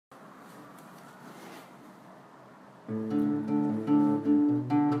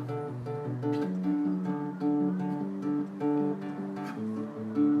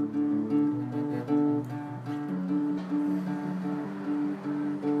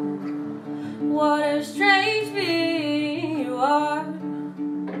What a strange being you are.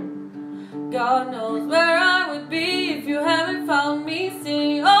 God knows where I would be if you haven't found me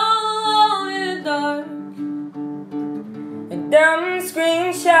sitting all alone in the dark. A dumb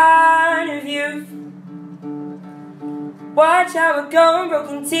screenshot of you. Watch how a cold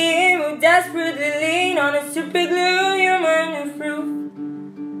broken team will desperately lean on a super glue human proof.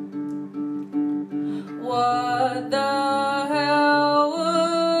 What the hell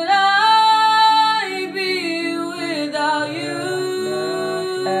would I be without you?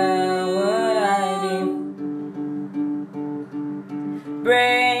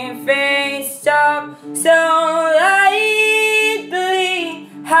 Brain face talk so lightly,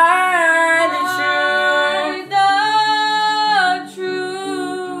 hide the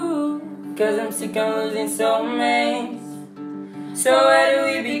truth. 'Cause I'm sick of losing soulmates. So where do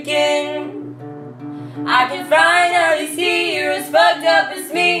we begin? I can finally see you're as fucked up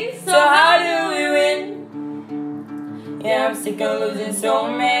as me. So how do we win? Yeah, I'm sick of losing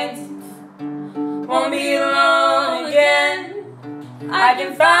soulmates. Won't be alone again. I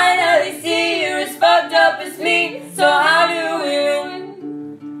can finally see you're as fucked up as me. So how do we win?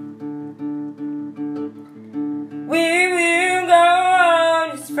 We will go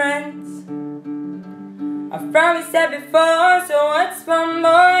on as friends. I've promised that before. So what's one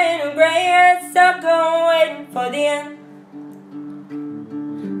more in a grey head stuck on waiting for the end?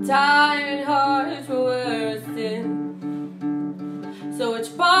 Tired hearts will wear us thin. So which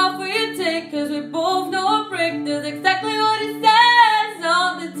path will you take? 'Cause we both know a break does exactly what it says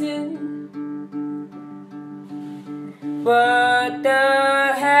on the tin. What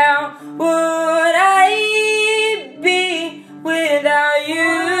the hell would I be without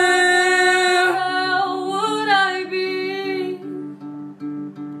you? How would I be?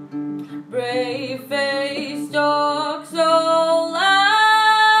 Brave face talk so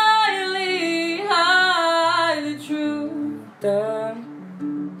lightly, hide the truth. The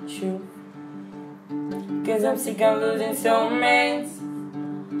truth. 'Cause I'm sick of losing soulmates.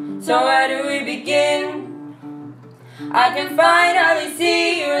 So where do we begin? I can finally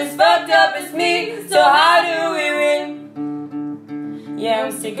see you're as fucked up as me. So how do we win? Yeah,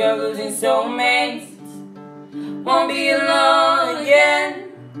 I'm sick of losing soulmates. Won't be alone again.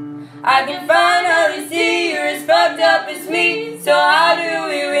 I can finally see you're as fucked up as me. So how do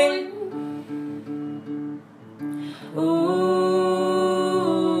we win? Ooh.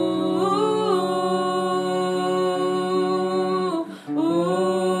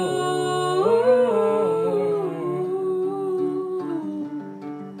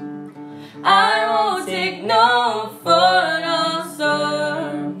 I won't take no for an answer.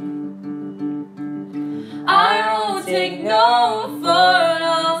 I won't take no for an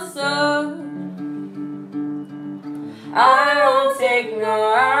answer. I won't take no,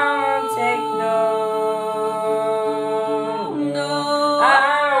 I won't take no. No. I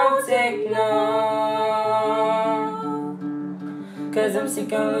won't take no. 'Cause I'm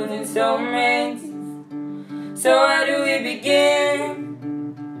sick of losing soulmates. So where do we begin?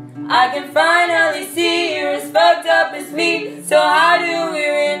 I can finally see you're as fucked up as me. So how do we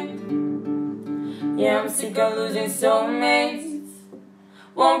win? Yeah, I'm sick of losing soulmates.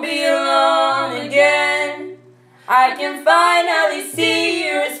 Won't be alone again. I can finally see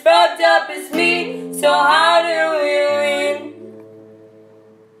you're as fucked up as me. So how do we win?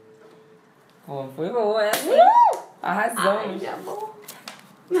 Pô, foi boa essa. Arrasamos. Ai, amor.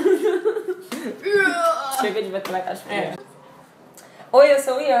 Chega de bater na caixa. Oi, eu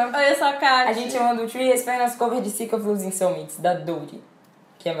sou o Ian. Olha só, cara. A gente ama do Tree e esse foi nosso cover de Sick of Losing Soulmates, da Dodie,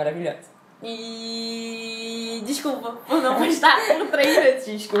 que é maravilhosa. E... desculpa por não postar por 3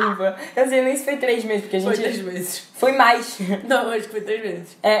 vezes. Desculpa. Eu sei nem se foi 3 meses, porque a gente... Foi 3 meses. Foi mais. Não, acho que foi 3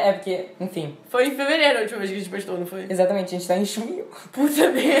 meses. É porque, enfim. Foi em fevereiro a última vez que a gente postou, não foi? Exatamente, a gente tá em junho. Puta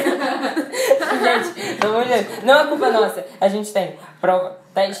merda. Gente, pelo amor de Deus, não é culpa nossa. A gente tem prova,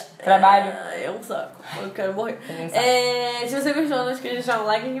 teste, trabalho. É um saco. Eu quero morrer. É Se você gostou, não esqueça de deixar um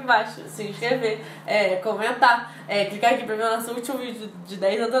like aqui embaixo, se inscrever, comentar, clicar aqui pra ver o nosso último vídeo de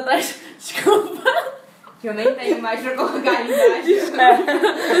 10 anos atrás. Desculpa. Que eu nem tenho mais pra colocar aí embaixo.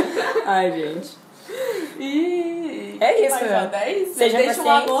 Ai, gente. E... é isso, né? É isso. Sejam Deixa um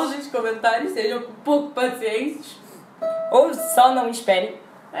pacientes. amor nos comentários, sejam um pouco pacientes. Ou só não espere.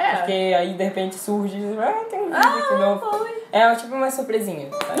 É. Porque aí de repente surge. Tem um vídeo aqui novo. Foi. É tipo uma surpresinha.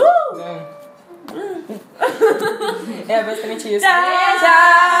 Sabe? É basicamente isso. Tchau!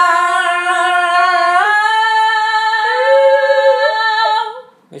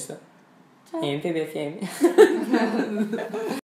 MPB FM.